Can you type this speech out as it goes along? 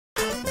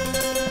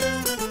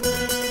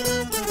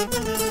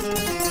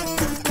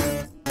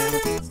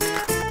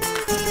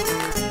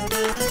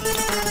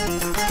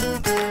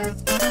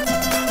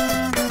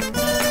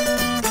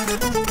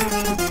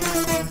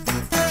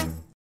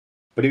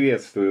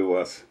Приветствую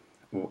вас!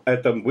 В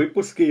этом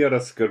выпуске я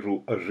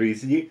расскажу о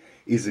жизни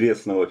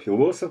известного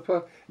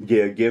философа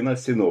Диогена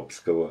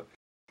Синопского.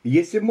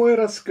 Если мой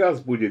рассказ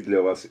будет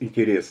для вас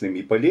интересным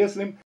и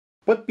полезным,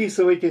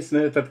 подписывайтесь на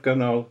этот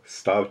канал,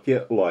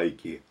 ставьте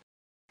лайки.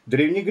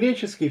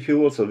 Древнегреческий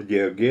философ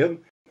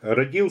Диоген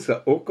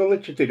родился около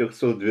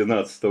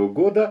 412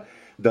 года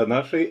до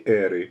нашей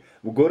эры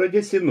в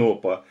городе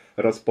Синопа,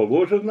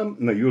 расположенном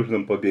на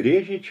южном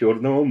побережье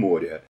Черного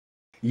моря.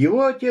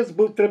 Его отец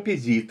был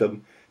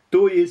трапезитом,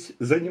 то есть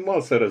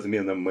занимался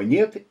разменом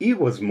монет и,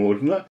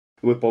 возможно,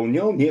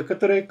 выполнял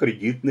некоторые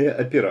кредитные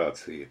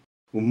операции.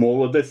 В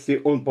молодости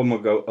он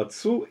помогал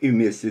отцу и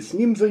вместе с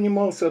ним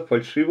занимался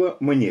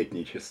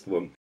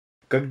фальшивомонетничеством.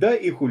 Когда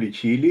их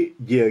уличили,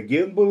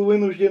 Диоген был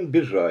вынужден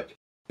бежать.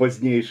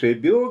 Позднейшие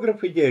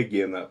биографы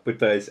Диогена,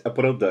 пытаясь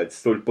оправдать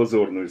столь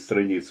позорную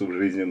страницу в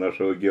жизни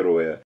нашего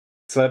героя,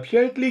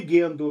 сообщают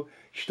легенду,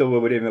 что во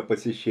время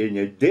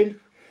посещения Дельф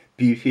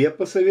Пифия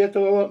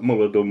посоветовала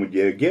молодому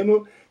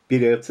Диогену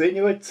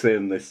переоценивать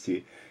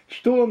ценности,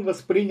 что он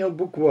воспринял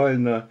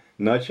буквально,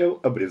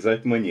 начал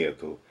обрезать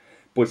монету.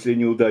 После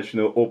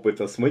неудачного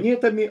опыта с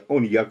монетами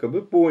он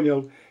якобы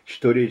понял,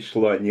 что речь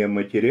шла не о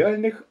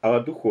материальных, а о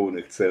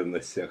духовных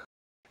ценностях.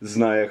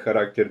 Зная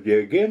характер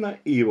Диогена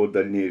и его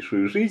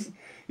дальнейшую жизнь,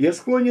 я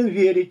склонен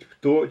верить в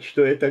то,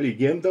 что эта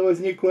легенда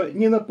возникла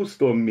не на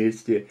пустом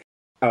месте,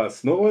 а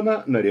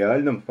основана на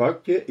реальном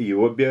факте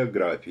его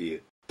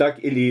биографии.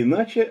 Так или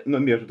иначе, но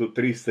между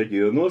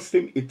 390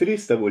 и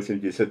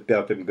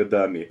 385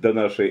 годами до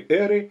нашей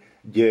эры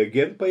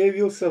Диоген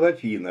появился в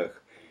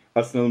Афинах.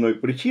 Основной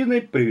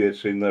причиной,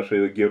 приведшей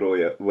нашего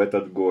героя в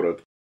этот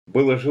город,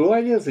 было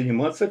желание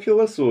заниматься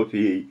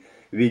философией,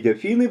 ведь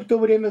Афины в то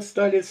время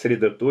стали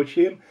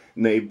средоточием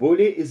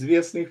наиболее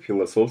известных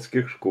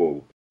философских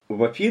школ.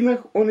 В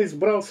Афинах он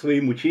избрал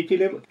своим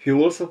учителем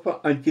философа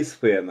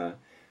Антисфена.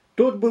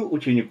 Тот был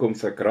учеником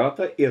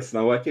Сократа и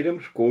основателем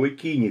школы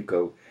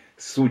киников,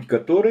 суть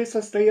которой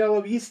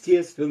состояла в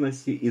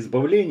естественности,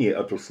 избавлении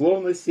от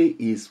условностей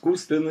и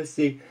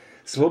искусственностей,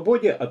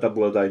 свободе от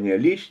обладания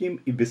лишним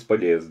и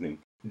бесполезным.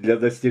 Для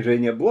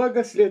достижения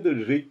блага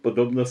следует жить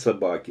подобно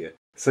собаке,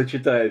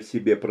 сочетая в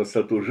себе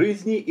простоту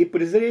жизни и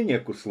презрение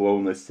к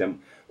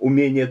условностям,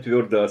 умение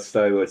твердо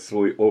отстаивать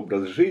свой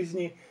образ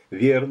жизни,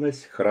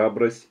 верность,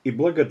 храбрость и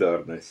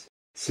благодарность.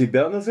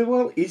 Себя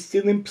называл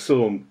истинным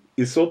псом,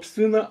 и,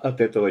 собственно,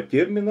 от этого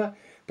термина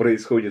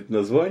происходит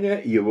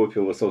название его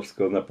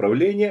философского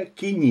направления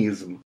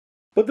 «кинизм».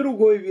 По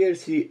другой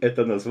версии,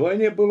 это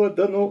название было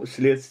дано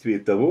вследствие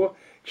того,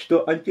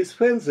 что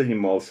Антисфен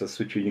занимался с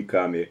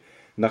учениками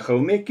на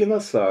холме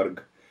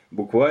Киносарг,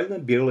 буквально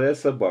 «белая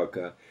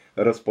собака»,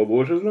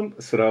 расположенном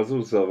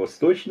сразу за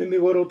восточными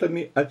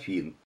воротами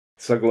Афин.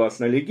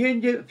 Согласно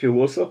легенде,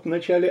 философ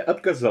вначале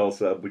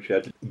отказался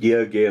обучать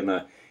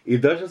Диогена и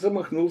даже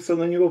замахнулся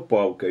на него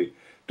палкой.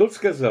 Тот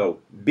сказал: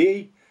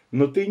 «Бей,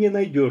 но ты не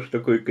найдешь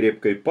такой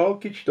крепкой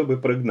палки, чтобы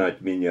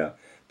прогнать меня,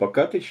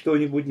 пока ты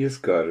что-нибудь не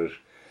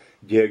скажешь».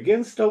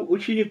 Диоген стал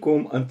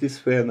учеником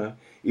Антисфена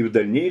и в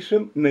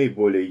дальнейшем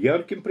наиболее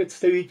ярким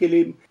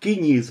представителем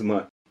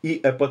кинизма,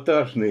 и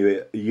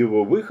эпатажные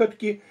его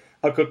выходки,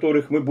 о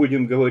которых мы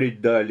будем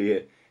говорить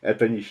далее,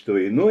 это не что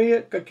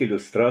иное, как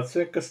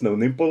иллюстрация к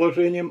основным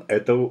положениям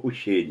этого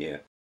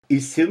учения.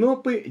 Из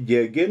Синопы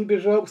Диоген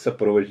бежал в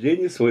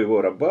сопровождении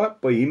своего раба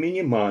по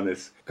имени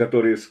Манес,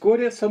 который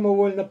вскоре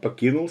самовольно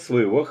покинул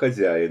своего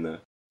хозяина.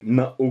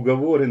 На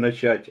уговоры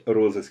начать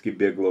розыски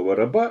беглого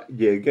раба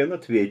Диоген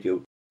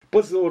ответил: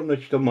 «Позорно,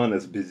 что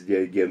Манес без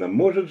Диогена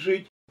может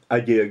жить, а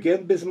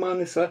Диоген без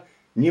Манеса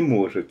не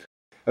может».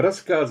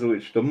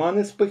 Рассказывает, что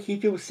Манес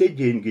похитил все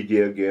деньги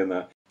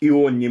Диогена, и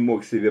он не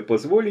мог себе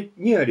позволить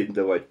ни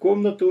арендовать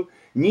комнату,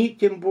 ни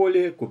тем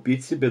более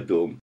купить себе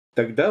дом.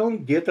 Тогда он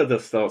где-то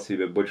достал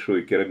себе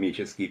большой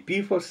керамический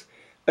пифос,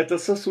 это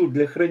сосуд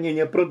для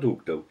хранения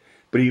продуктов,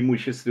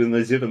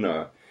 преимущественно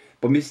зерна,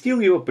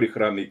 поместил его при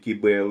храме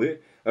Кибелы,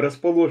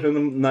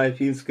 расположенном на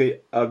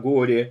Афинской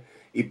агоре,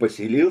 и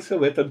поселился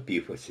в этом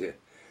пифосе.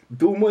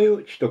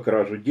 Думаю, что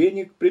кражу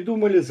денег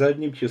придумали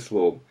задним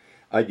числом,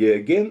 а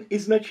Диоген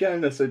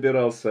изначально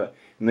собирался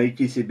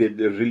найти себе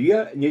для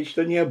жилья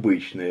нечто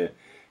необычное,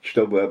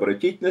 чтобы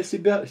обратить на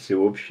себя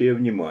всеобщее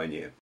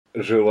внимание.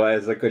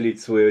 Желая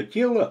закалить свое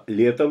тело,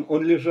 летом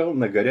он лежал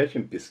на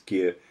горячем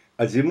песке,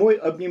 а зимой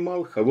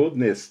обнимал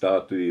холодные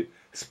статуи,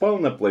 спал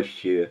на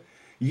плаще,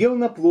 ел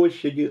на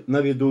площади на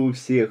виду у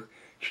всех,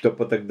 что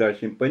по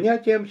тогдашним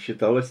понятиям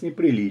считалось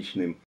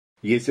неприличным.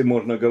 Если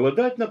можно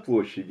голодать на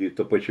площади,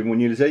 то почему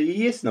нельзя и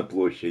есть на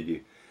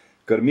площади?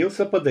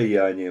 Кормился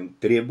подаянием,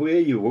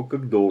 требуя его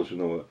как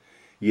должного.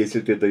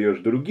 Если ты даешь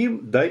другим,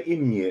 дай и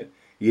мне.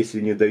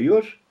 Если не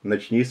даешь,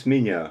 начни с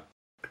меня.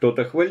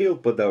 Кто-то хвалил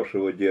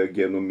подавшего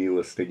Диогену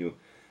милостыню.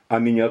 «А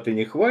меня ты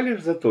не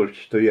хвалишь за то,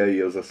 что я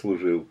ее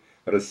заслужил?»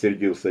 –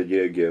 рассердился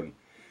Диоген.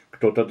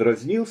 Кто-то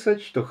дразнился,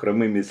 что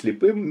хромым и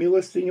слепым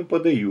милостыню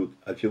подают,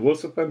 а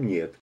философам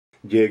нет.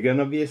 Диоген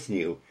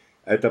объяснил: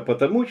 это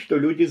потому, что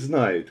люди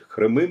знают,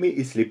 хромыми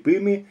и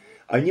слепыми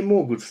они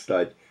могут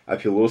стать, а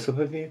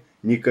философами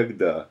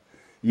никогда.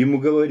 Ему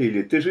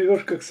говорили: «Ты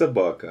живешь как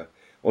собака».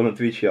 Он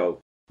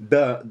отвечал: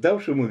 «Да,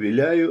 давшему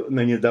виляю,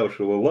 на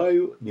недавшего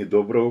лаю,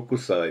 недоброго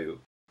кусаю».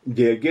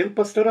 Диоген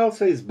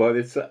постарался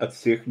избавиться от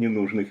всех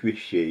ненужных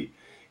вещей.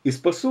 Из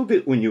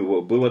посуды у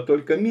него была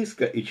только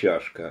миска и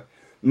чашка.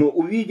 Но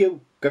увидев,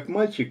 как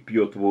мальчик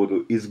пьет воду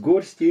из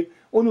горсти,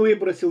 он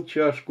выбросил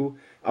чашку,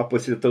 а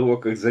после того,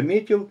 как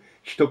заметил,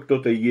 что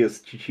кто-то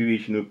ест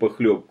чечевичную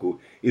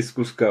похлебку из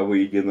куска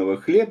выеденного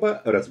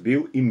хлеба,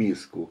 разбил и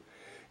миску.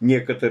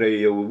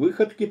 Некоторые его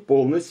выходки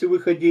полностью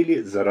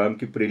выходили за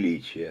рамки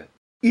приличия.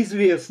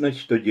 Известно,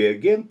 что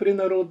Диоген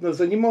принародно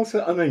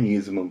занимался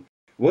анонизмом,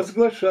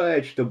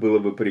 возглашает, что было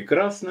бы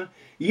прекрасно,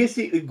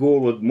 если и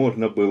голод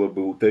можно было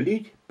бы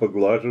утолить,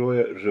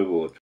 поглаживая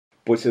живот.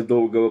 После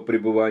долгого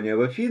пребывания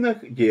в Афинах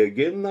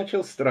Диоген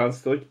начал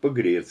странствовать по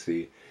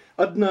Греции.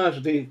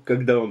 Однажды,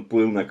 когда он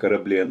плыл на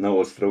корабле на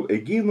остров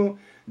Эгину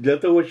для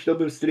того,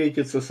 чтобы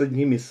встретиться с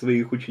одним из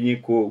своих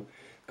учеников,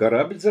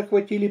 корабль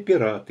захватили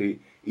пираты,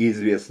 и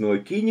известного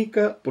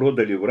киника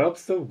продали в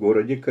рабство в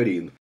городе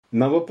Коринф.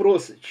 На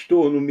вопрос,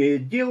 что он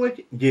умеет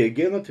делать,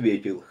 Диоген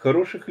ответил: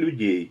 «Хороших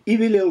людей», и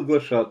велел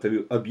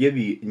глашатаю: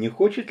 «Объяви, не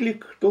хочет ли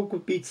кто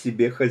купить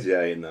себе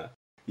хозяина».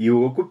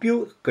 Его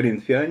купил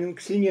коринфянин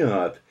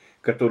Ксениат,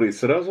 который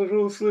сразу же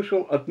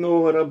услышал от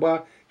нового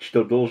раба,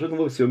 что должен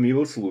во всем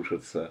его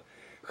слушаться.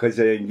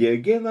 Хозяин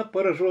Диогена,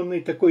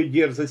 пораженный такой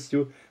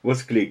дерзостью,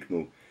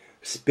 воскликнул: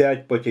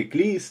 «Вспять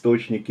потекли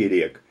источники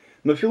рек».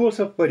 Но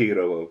философ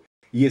парировал: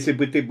 «Если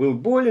бы ты был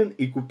болен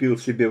и купил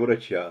себе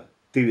врача,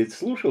 ты ведь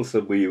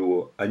слушался бы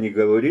его, а не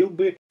говорил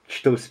бы,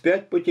 что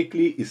вспять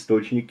потекли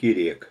источники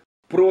рек».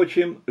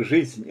 Впрочем,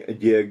 жизнь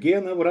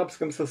Диогена в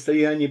рабском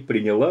состоянии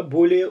приняла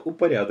более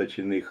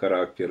упорядоченный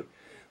характер.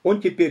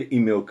 Он теперь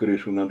имел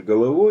крышу над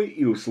головой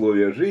и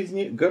условия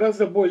жизни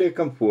гораздо более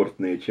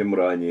комфортные, чем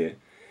ранее.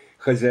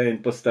 Хозяин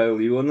поставил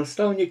его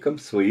наставником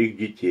своих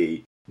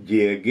детей.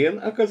 Диоген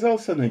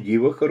оказался на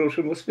диво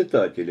хорошим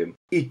воспитателем,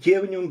 и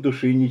те в нем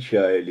души не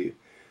чаяли.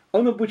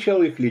 Он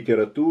обучал их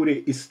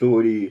литературе,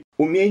 истории,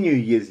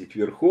 умению ездить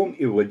верхом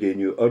и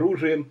владению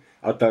оружием,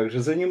 а также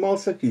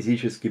занимался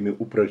физическими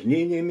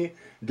упражнениями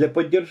для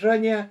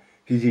поддержания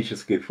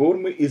физической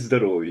формы и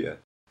здоровья.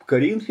 В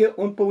Коринфе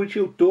он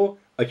получил то,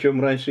 о чем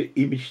раньше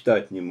и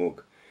мечтать не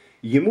мог.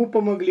 Ему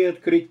помогли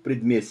открыть в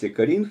предместье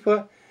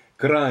Коринфа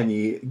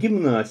Крании,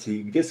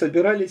 гимнасии, где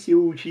собирались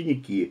его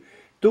ученики,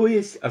 то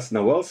есть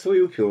основал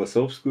свою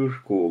философскую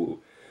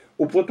школу.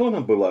 У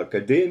Платона была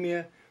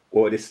академия,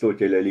 у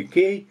Аристотеля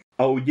Ликей,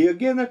 а у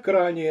Диогена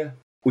Крания.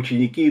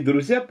 Ученики и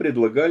друзья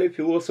предлагали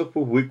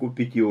философу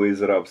выкупить его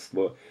из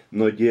рабства,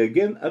 но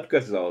Диоген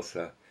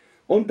отказался.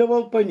 Он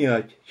давал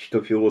понять,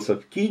 что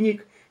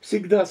философ-киник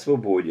всегда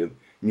свободен,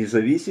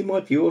 независимо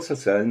от его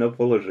социального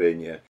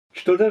положения,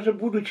 что даже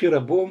будучи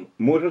рабом,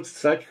 может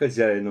стать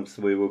хозяином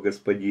своего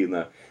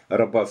господина,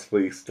 раба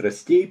своих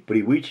страстей,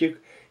 привычек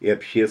и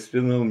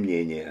общественного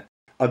мнения.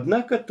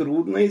 Однако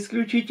трудно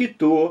исключить и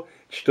то,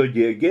 что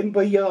Диоген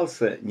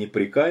боялся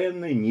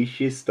непрекаянной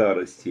нищей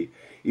старости,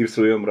 и в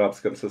своем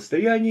рабском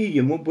состоянии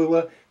ему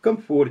было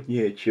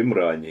комфортнее, чем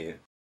ранее.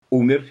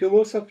 Умер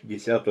философ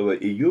 10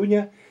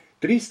 июня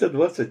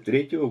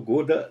 323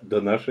 года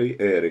до нашей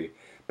эры,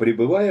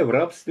 пребывая в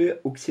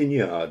рабстве у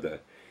Ксениада.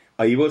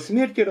 О его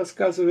смерти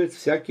рассказывают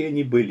всякие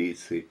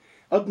небылицы.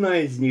 Одна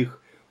из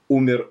них: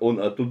 умер он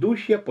от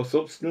удушья по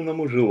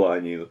собственному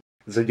желанию,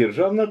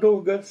 задержав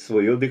надолго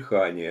свое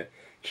дыхание,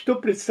 что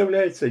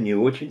представляется не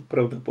очень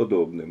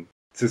правдоподобным.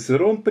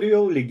 Цицерон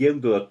привел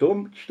легенду о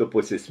том, что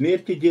после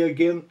смерти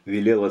Диоген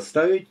велел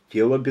оставить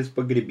тело без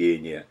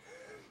погребения.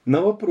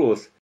 На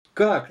вопрос,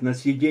 как на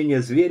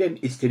съедение зверям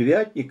и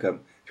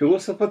стервятникам,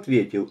 философ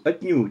ответил: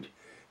 отнюдь,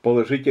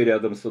 положите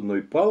рядом со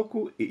мной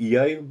палку, и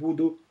я их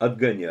буду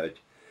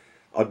отгонять.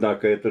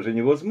 «Однако это же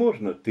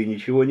невозможно, ты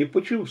ничего не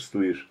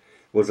почувствуешь»,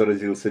 —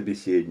 возразил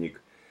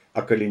собеседник.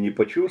 «А коли не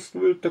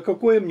почувствую, то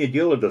какое мне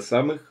дело до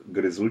самых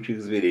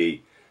грызучих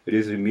зверей?» —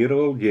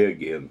 резюмировал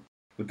Диоген.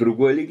 В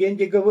другой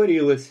легенде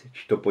говорилось,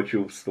 что,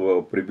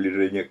 почувствовав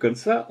приближение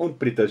конца, он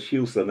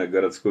притащился на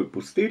городской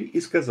пустырь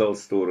и сказал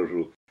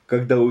сторожу: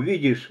 «Когда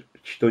увидишь,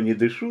 что не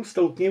дышу,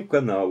 столкни в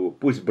канаву,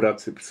 пусть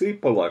братцы-псы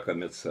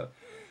полакомятся».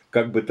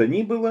 Как бы то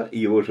ни было,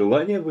 его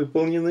желание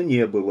выполнено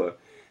не было.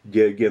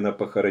 Диогена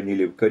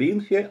похоронили в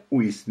Коринфе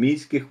у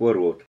Исмийских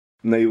ворот.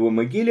 На его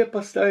могиле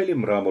поставили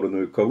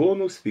мраморную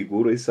колонну с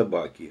фигурой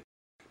собаки.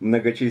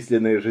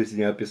 Многочисленные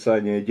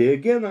жизнеописания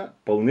Диогена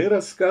полны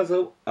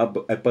рассказов об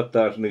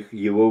эпатажных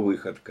его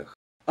выходках.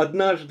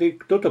 Однажды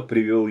кто-то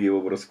привел его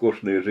в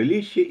роскошное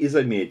жилище и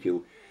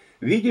заметил: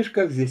 «Видишь,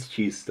 как здесь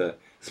чисто?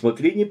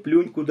 Смотри, не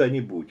плюнь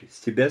куда-нибудь,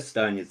 с тебя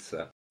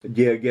станется».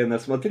 Диоген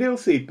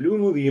осмотрелся и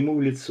плюнул ему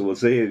в лицо,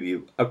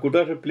 заявив: «А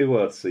куда же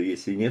плеваться,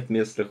 если нет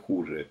места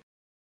хуже?»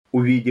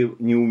 Увидев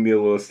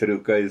неумелого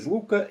стрелка из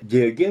лука,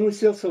 Диоген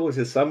уселся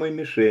возле самой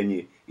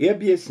мишени и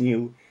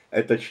объяснил: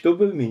 «Это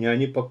чтобы в меня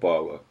не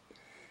попало».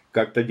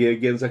 Как-то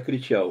Диоген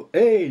закричал: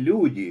 «Эй,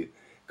 люди!»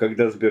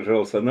 Когда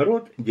сбежался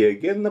народ,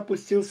 Диоген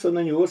напустился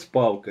на него с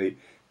палкой,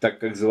 так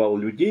как звал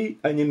людей,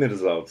 а не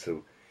мерзавцев.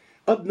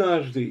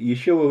 Однажды,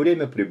 еще во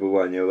время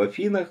пребывания в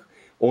Афинах,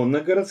 он на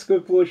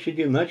городской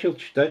площади начал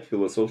читать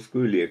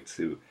философскую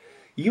лекцию.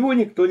 Его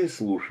никто не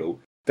слушал.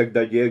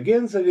 Тогда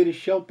Диоген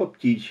заверещал по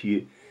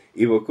птичьи,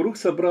 и вокруг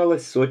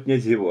собралась сотня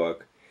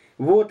зевак.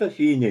 «Вот,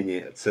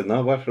 афиняне,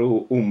 цена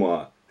вашего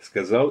ума», —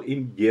 сказал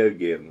им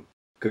Диоген.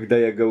 «Когда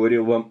я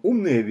говорил вам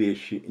умные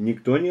вещи,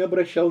 никто не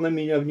обращал на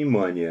меня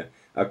внимания,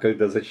 а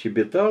когда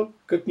защебетал,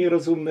 как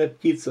неразумная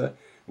птица,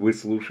 вы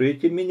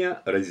слушаете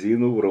меня,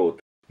 разинув рот».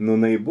 Но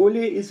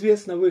наиболее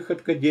известна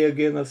выходка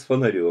Диогена с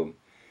фонарем.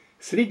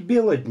 Средь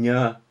бела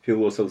дня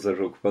философ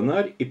зажег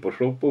фонарь и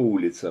пошел по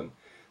улицам.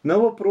 На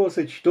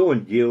вопросы, что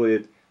он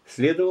делает,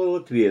 следовал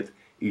ответ: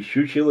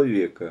 «Ищу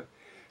человека».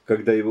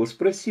 Когда его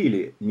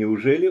спросили,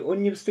 неужели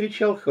он не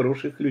встречал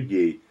хороших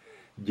людей,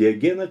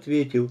 Диоген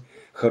ответил: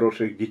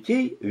 «Хороших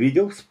детей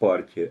видел в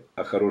Спарте,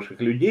 а хороших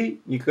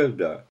людей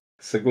никогда».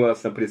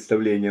 Согласно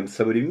представлениям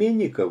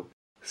современников,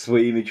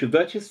 своими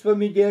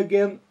чудачествами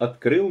Диоген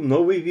открыл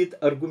новый вид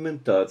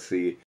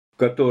аргументации,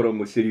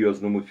 которому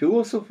серьезному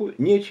философу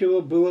нечего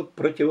было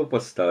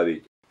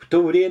противопоставить. В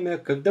то время,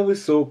 когда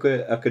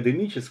высокая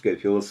академическая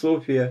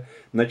философия,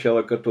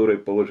 начало которой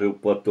положил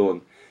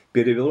Платон,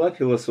 перевела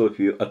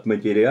философию от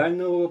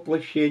материального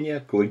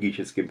воплощения к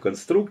логическим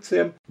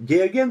конструкциям,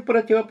 Диоген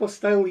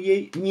противопоставил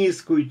ей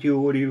низкую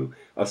теорию,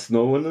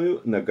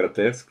 основанную на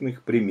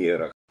гротескных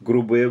примерах.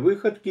 Грубые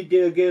выходки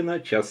Диогена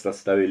часто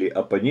ставили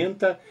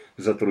оппонента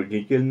в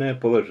затруднительное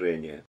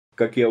положение.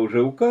 Как я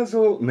уже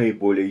указывал,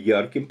 наиболее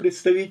ярким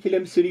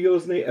представителем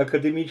серьезной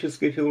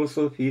академической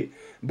философии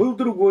был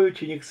другой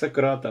ученик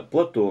Сократа,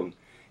 Платон,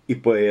 и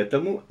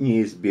поэтому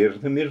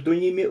неизбежно между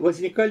ними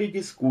возникали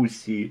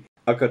дискуссии,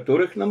 о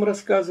которых нам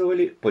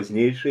рассказывали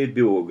позднейшие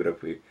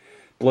биографы.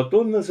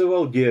 Платон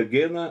называл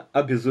Диогена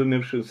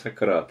обезумевшим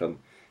Сократом,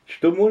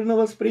 что можно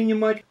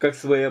воспринимать как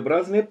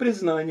своеобразное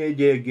признание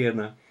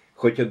Диогена,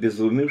 хоть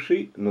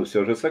обезумевший, но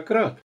все же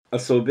Сократ.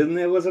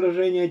 Особенное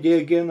возражение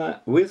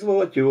Диогена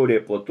вызвала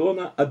теория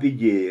Платона об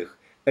идеях,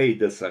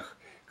 эйдосах,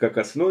 как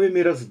основе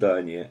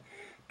мироздания,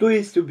 то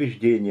есть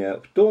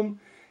убеждение в том,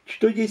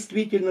 что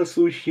действительно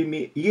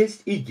сущими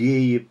есть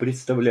идеи,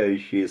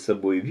 представляющие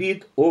собой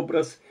вид,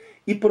 образ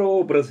и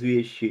прообраз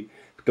вещи,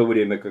 в то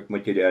время как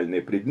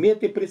материальные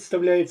предметы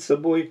представляют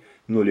собой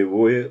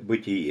нулевое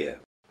бытие.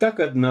 Так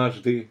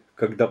однажды,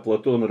 когда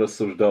Платон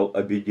рассуждал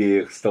об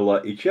идеях стола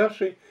и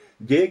чаши,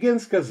 Диоген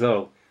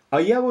сказал: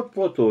 «А я вот,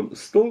 Платон,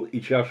 стол и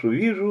чашу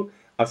вижу,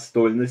 а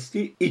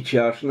стольности и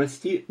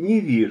чашности не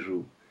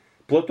вижу».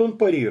 Платон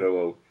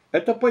парировал: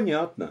 «Это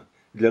понятно.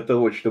 Для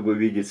того, чтобы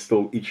видеть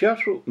стол и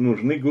чашу,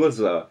 нужны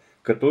глаза,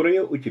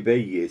 которые у тебя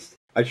есть.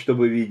 А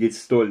чтобы видеть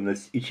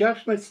стольность и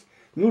чашность,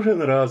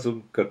 нужен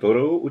разум,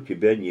 которого у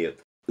тебя нет».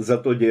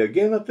 Зато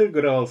Диоген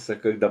отыгрался,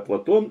 когда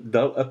Платон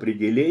дал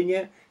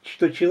определение,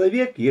 что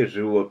человек есть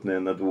животное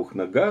на двух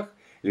ногах,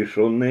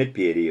 лишенное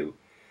перьев.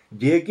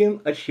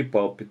 Диоген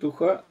отщипал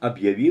петуха,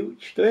 объявив,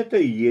 что это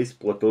и есть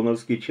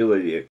платоновский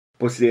человек.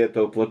 После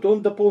этого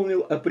Платон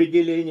дополнил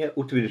определение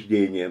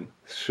утверждением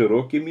с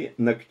широкими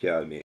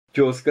ногтями.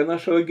 Тезка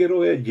нашего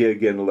героя,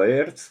 Диоген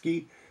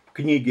Лаэртский, в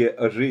книге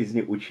о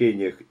жизни,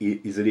 учениях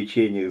и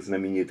изречениях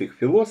знаменитых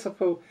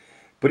философов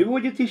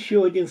приводит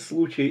еще один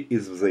случай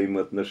из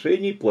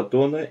взаимоотношений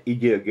Платона и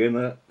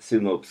Диогена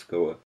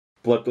Синопского.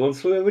 Платон в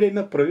свое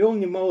время провел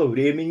немало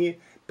времени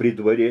при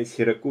дворе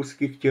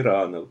сиракузских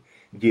тиранов,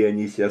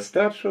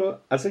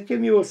 Дионисия-старшего, а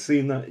затем его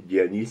сына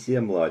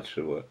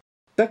Дионисия-младшего.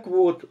 Так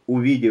вот,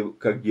 увидев,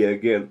 как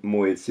Диоген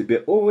моет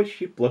себе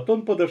овощи,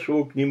 Платон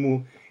подошел к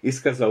нему и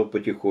сказал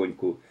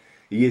потихоньку: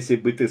 «Если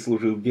бы ты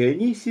служил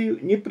Дионисию,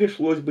 не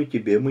пришлось бы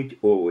тебе мыть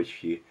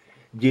овощи».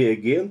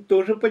 Диоген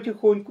тоже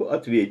потихоньку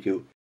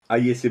ответил: «А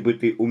если бы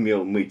ты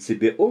умел мыть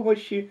себе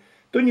овощи,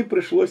 то не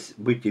пришлось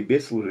бы тебе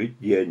служить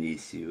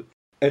Дионисию».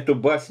 Эту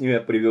басню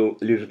я привел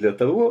лишь для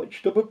того,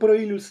 чтобы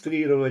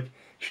проиллюстрировать,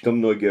 что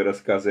многие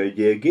рассказы о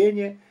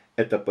Диогене –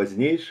 это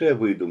позднейшая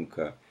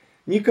выдумка.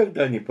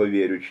 Никогда не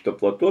поверю, что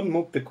Платон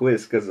мог такое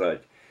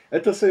сказать.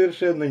 Это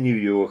совершенно не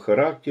в его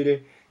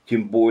характере,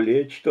 тем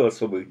более, что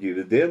особых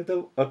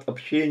дивидендов от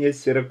общения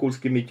с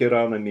сиракузскими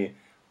тиранами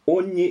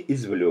он не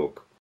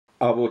извлек.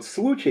 А вот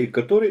случай,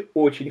 который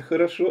очень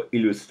хорошо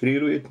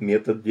иллюстрирует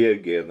метод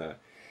Диогена.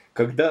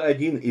 Когда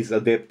один из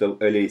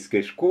адептов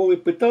элейской школы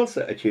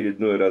пытался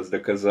очередной раз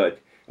доказать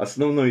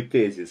основной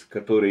тезис,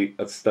 который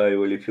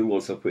отстаивали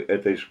философы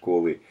этой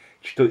школы,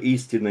 что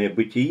истинное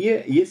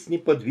бытие есть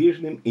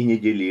неподвижным и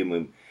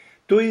неделимым,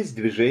 то есть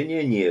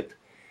движения нет,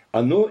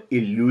 оно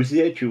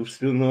иллюзия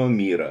чувственного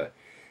мира.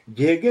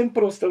 Диоген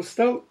просто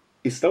встал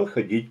и стал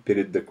ходить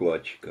перед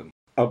докладчиком.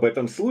 Об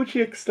этом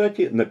случае,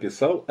 кстати,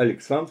 написал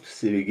Александр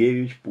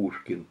Сергеевич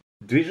Пушкин.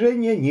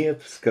 «Движения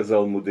нет», —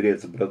 сказал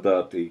мудрец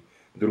бородатый.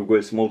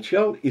 Другой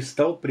смолчал и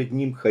стал пред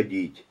ним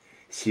ходить.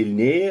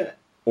 Сильнее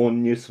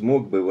он не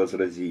смог бы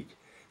возразить.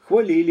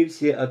 Хвалили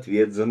все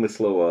ответ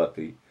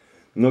замысловатый.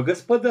 Но,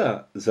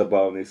 господа,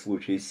 забавный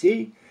случай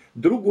сей,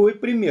 другой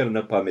пример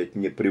на память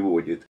мне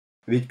приводит.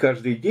 Ведь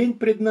каждый день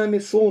пред нами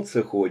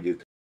солнце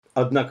ходит.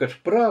 Однако ж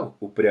прав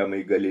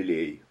упрямый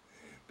Галилей.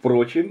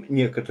 Впрочем,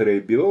 некоторые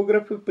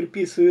биографы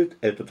приписывают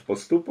этот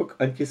поступок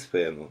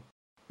Антисфену.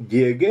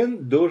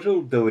 Диоген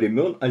дожил до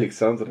времен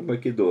Александра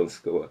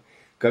Македонского.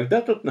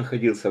 Когда тот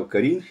находился в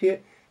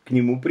Коринфе, к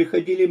нему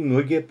приходили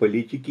многие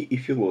политики и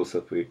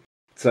философы.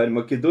 Царь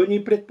Македонии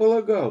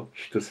предполагал,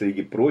 что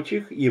среди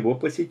прочих его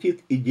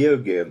посетит и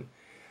Диоген.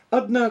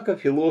 Однако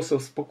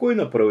философ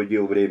спокойно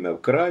проводил время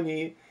в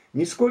Крании,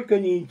 нисколько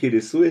не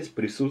интересуясь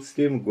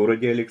присутствием в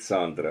городе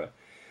Александра.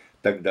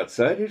 Тогда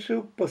царь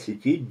решил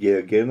посетить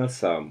Диогена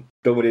сам.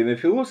 В то время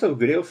философ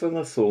грелся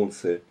на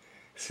солнце.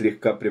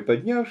 Слегка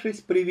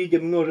приподнявшись при виде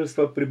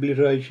множества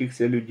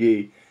приближающихся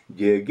людей,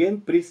 Диоген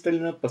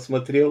пристально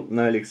посмотрел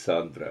на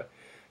Александра.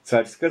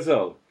 Царь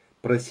сказал: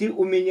 «Проси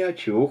у меня,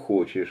 чего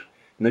хочешь».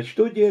 На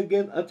что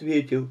Диоген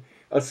ответил: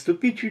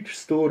 «Отступи чуть в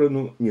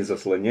сторону, не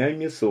заслоняй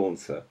мне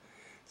солнца».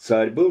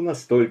 Царь был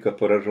настолько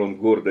поражен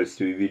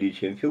гордостью и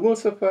величием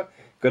философа,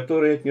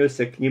 который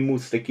отнесся к нему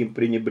с таким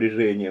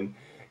пренебрежением,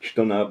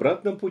 что на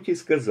обратном пути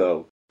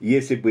сказал: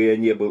 «Если бы я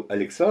не был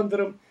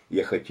Александром,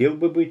 я хотел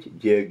бы быть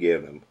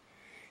Диогеном».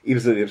 И в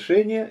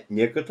завершение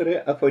некоторые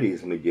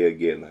афоризмы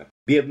Диогена.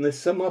 Бедность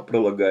сама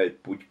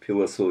пролагает путь к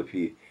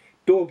философии.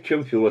 То, в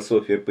чем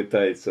философия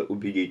пытается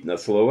убедить на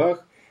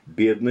словах,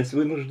 бедность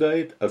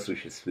вынуждает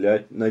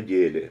осуществлять на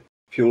деле.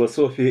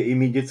 Философия и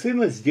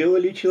медицина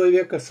сделали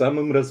человека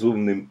самым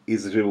разумным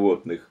из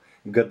животных,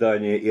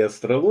 гадание и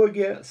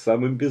астрология –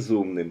 самым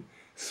безумным,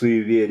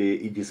 суеверие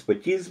и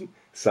деспотизм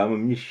 –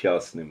 самым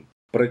несчастным.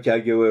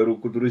 Протягивая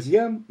руку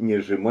друзьям, не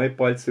сжимай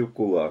пальцы в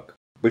кулак.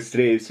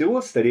 Быстрее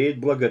всего стареет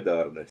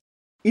благодарность.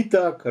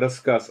 Итак,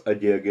 рассказ о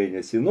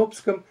Диогене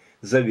Синопском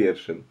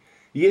завершен.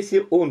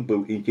 Если он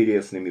был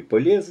интересным и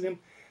полезным,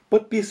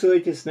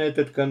 подписывайтесь на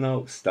этот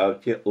канал,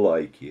 ставьте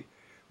лайки.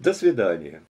 До свидания.